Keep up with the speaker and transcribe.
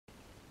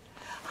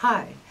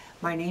Hi,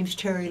 my name's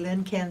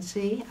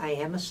TeriLynn. I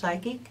am a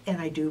psychic and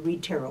I do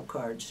read tarot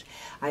cards.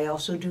 I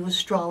also do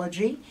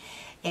astrology,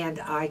 and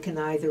I can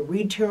either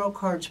read tarot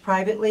cards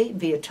privately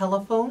via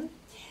telephone.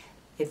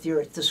 If you're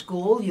at the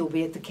school, you'll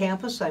be at the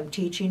campus. I'm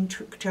teaching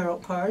tarot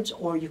cards,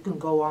 or you can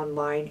go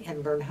online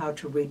and learn how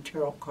to read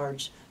tarot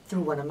cards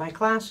through one of my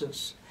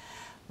classes.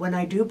 When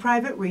I do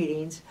private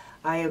readings,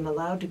 I am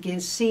allowed to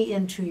see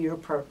into your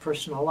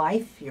personal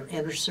life, your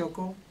inner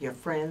circle, your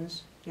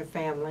friends, your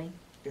family,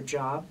 your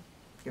job,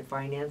 your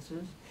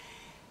finances.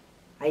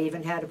 I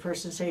even had a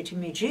person say to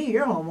me, "Gee,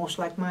 you're almost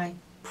like my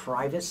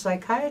private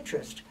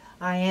psychiatrist."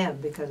 I am,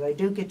 because I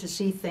do get to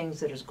see things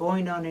that is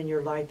going on in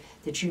your life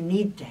that you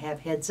need to have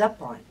heads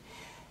up on.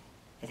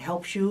 It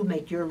helps you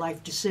make your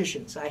life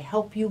decisions. I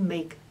help you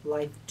make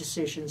life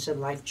decisions and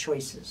life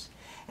choices.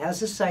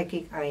 As a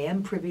psychic, I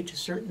am privy to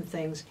certain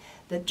things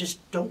that just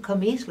don't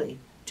come easily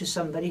to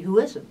somebody who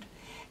isn't.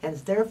 And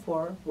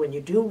therefore, when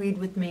you do read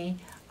with me,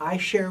 I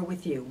share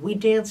with you. We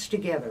dance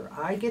together.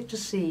 I get to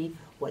see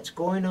what's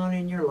going on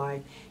in your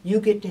life. You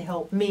get to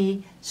help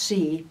me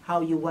see how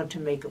you want to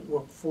make it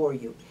work for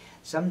you.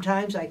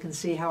 Sometimes I can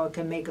see how I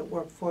can make it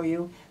work for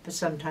you, but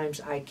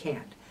sometimes I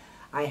can't.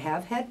 I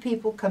have had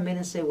people come in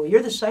and say, "Well,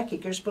 you're the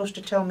psychic. You're supposed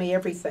to tell me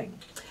everything."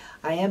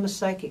 I am a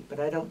psychic, but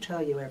I don't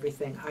tell you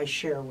everything. I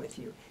share with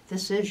you.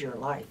 This is your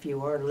life.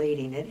 You are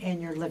leading it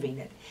and you're living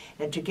it.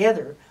 And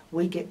together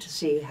we get to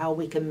see how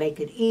we can make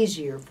it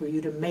easier for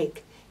you to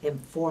make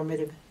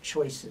informative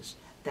choices.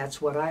 That's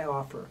what I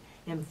offer,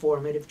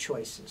 informative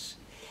choices,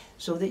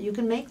 so that you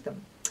can make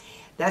them.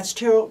 That's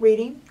tarot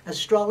reading.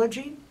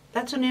 Astrology,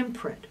 that's an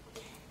imprint.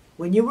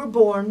 When you were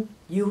born,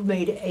 you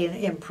made an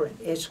imprint.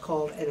 It's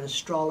called an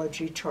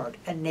astrology chart,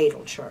 a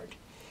natal chart.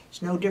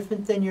 It's no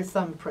different than your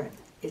thumbprint.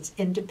 It's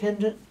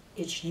independent,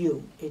 it's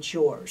you, it's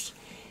yours.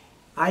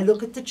 I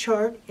look at the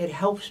chart, it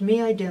helps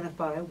me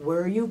identify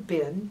where you've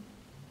been,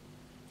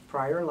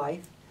 prior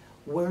life,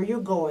 where you're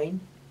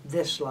going,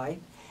 this life,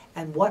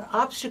 and what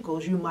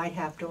obstacles you might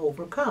have to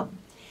overcome.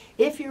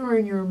 If you're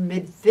in your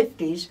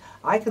mid-50s,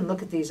 I can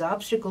look at these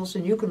obstacles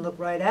and you can look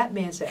right at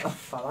me and say, "Oh,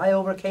 well, I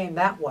overcame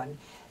that one."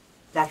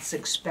 That's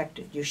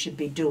expected. You should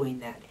be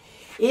doing that.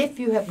 If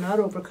you have not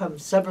overcome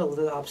several of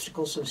the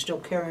obstacles and still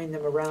carrying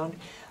them around,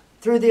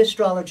 through the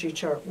astrology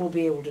chart, we'll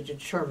be able to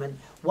determine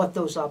what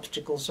those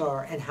obstacles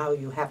are and how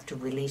you have to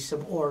release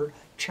them or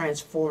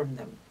transform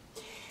them.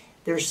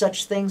 There's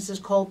such things as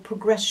called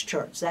progress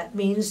charts. That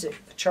means that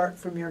the chart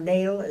from your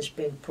natal has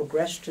been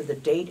progressed to the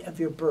date of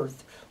your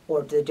birth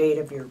or the date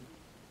of your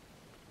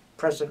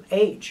present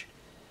age.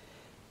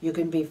 You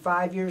can be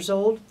 5 years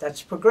old,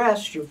 that's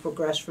progressed. You've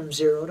progressed from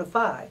 0 to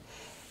 5.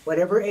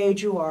 Whatever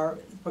age you are,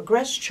 the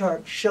progress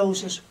chart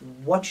shows us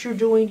what you're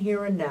doing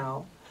here and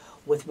now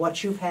with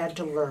what you've had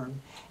to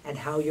learn and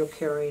how you're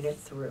carrying it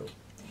through.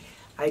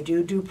 I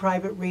do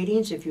private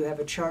readings. If you have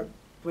a chart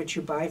which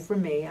you buy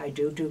from me, I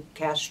do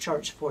cast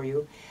charts for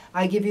you.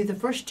 I give you the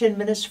first 10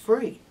 minutes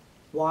free.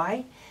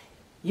 Why?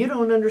 You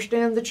don't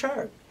understand the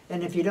chart.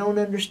 And if you don't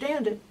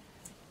understand it,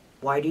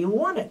 why do you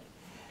want it?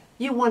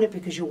 You want it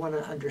because you want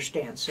to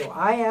understand. So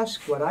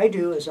what I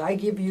do is I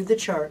give you the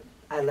chart.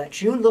 I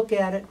let you look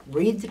at it,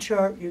 read the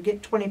chart. You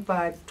get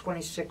 25,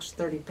 26,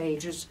 30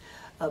 pages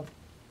of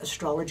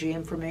astrology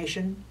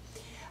information.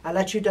 I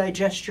let you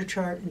digest your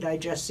chart and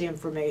digest the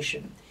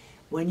information.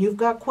 When you've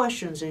got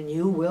questions, and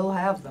you will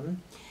have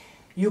them,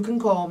 you can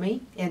call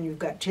me, and you've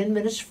got 10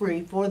 minutes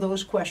free for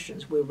those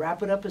questions. We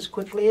wrap it up as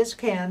quickly as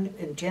can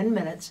in 10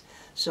 minutes,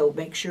 so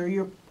make sure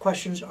your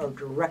questions are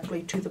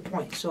directly to the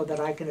point so that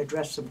I can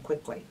address them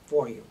quickly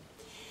for you.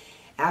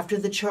 After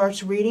the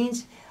charts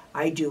readings,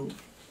 I do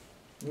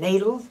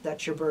natal,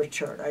 that's your birth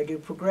chart. I do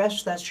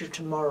progress, that's your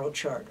tomorrow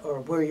chart, or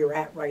where you're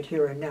at right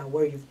here and now,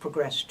 where you've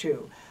progressed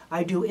to.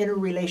 I do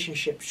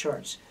interrelationship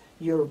charts,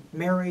 your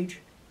marriage,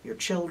 your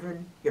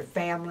children, your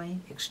family,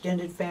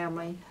 extended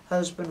family,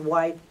 husband,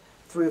 wife,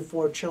 3 or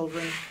 4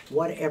 children,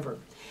 whatever.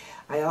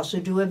 I also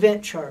do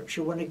event charts.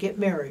 You want to get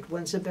married,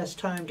 when's the best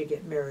time to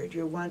get married?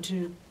 You want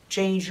to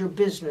change your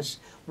business,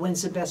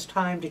 when's the best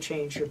time to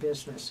change your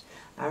business?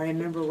 I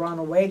remember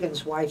Ronald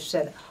Reagan's wife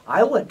said,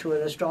 "I went to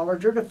an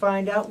astrologer to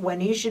find out when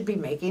he should be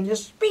making a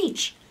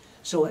speech."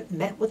 So it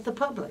met with the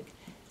public,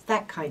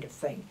 that kind of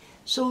thing.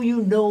 So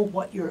you know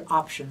what your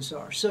options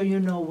are, so you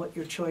know what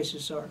your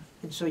choices are,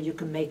 and so you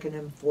can make an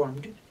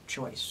informed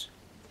choice.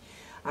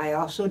 I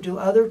also do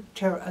other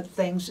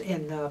things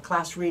in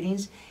class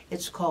readings.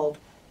 It's called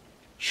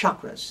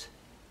chakras,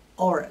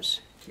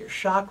 auras. Your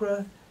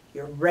chakra,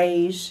 your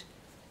rays,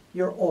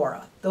 your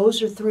aura.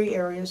 Those are 3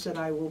 areas that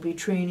I will be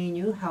training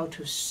you how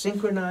to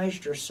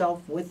synchronize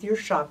yourself with your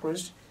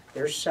chakras.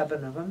 There's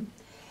 7 of them.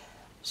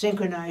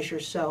 Synchronize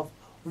yourself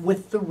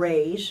with the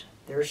rays.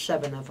 There's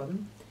 7 of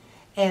them.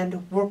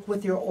 And work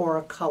with your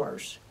aura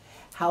colors.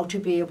 How to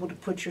be able to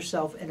put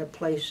yourself in a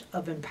place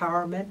of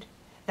empowerment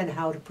and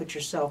how to put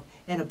yourself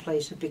in a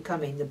place of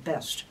becoming the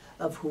best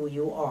of who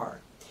you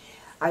are.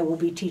 I will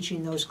be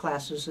teaching those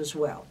classes as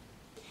well.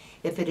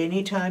 If at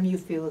any time you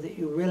feel that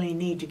you really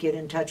need to get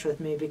in touch with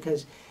me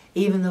because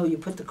Even though you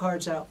put the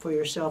cards out for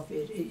yourself,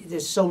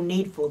 it's so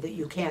needful that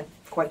you can't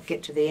quite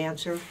get to the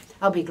answer.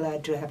 I'll be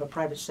glad to have a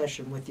private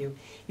session with you.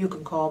 You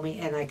can call me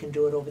and I can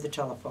do it over the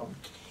telephone.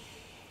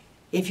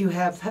 If you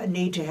have a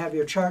need to have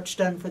your charts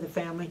done for the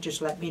family,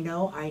 just let me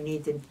know. I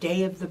need the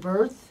day of the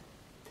birth.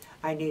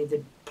 I need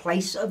the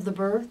place of the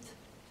birth.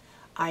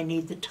 I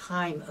need the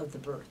time of the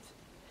birth.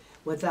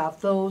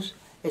 Without those,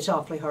 it's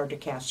awfully hard to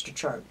cast a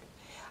chart.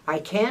 I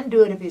can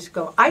do it if you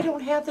go, I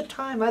don't have the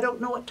time, I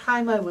don't know what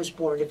time I was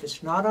born. If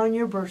it's not on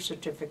your birth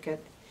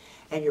certificate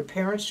and your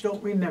parents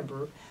don't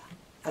remember,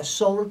 a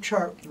solar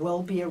chart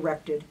will be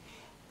erected.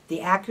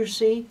 The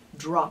accuracy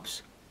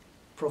drops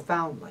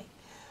profoundly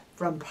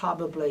from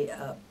probably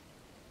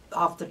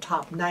off the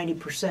top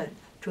 90%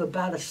 to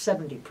about a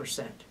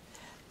 70%.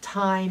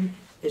 Time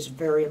is a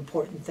very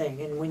important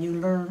thing, and when you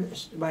learn,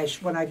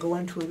 when I go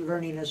into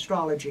learning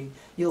astrology,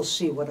 you'll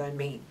see what I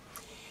mean.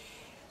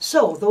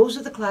 So those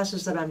are the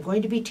classes that I'm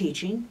going to be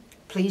teaching.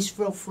 Please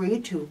feel free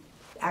to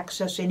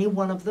access any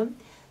one of them.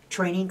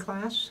 Training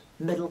class,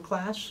 middle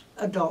class,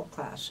 adult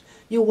class.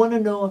 You'll want to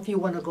know if you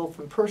want to go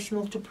from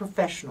personal to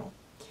professional.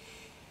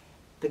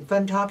 Been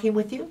fun talking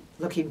with you.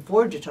 Looking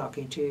forward to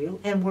talking to you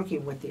and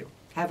working with you.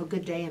 Have a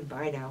good day and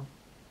bye now.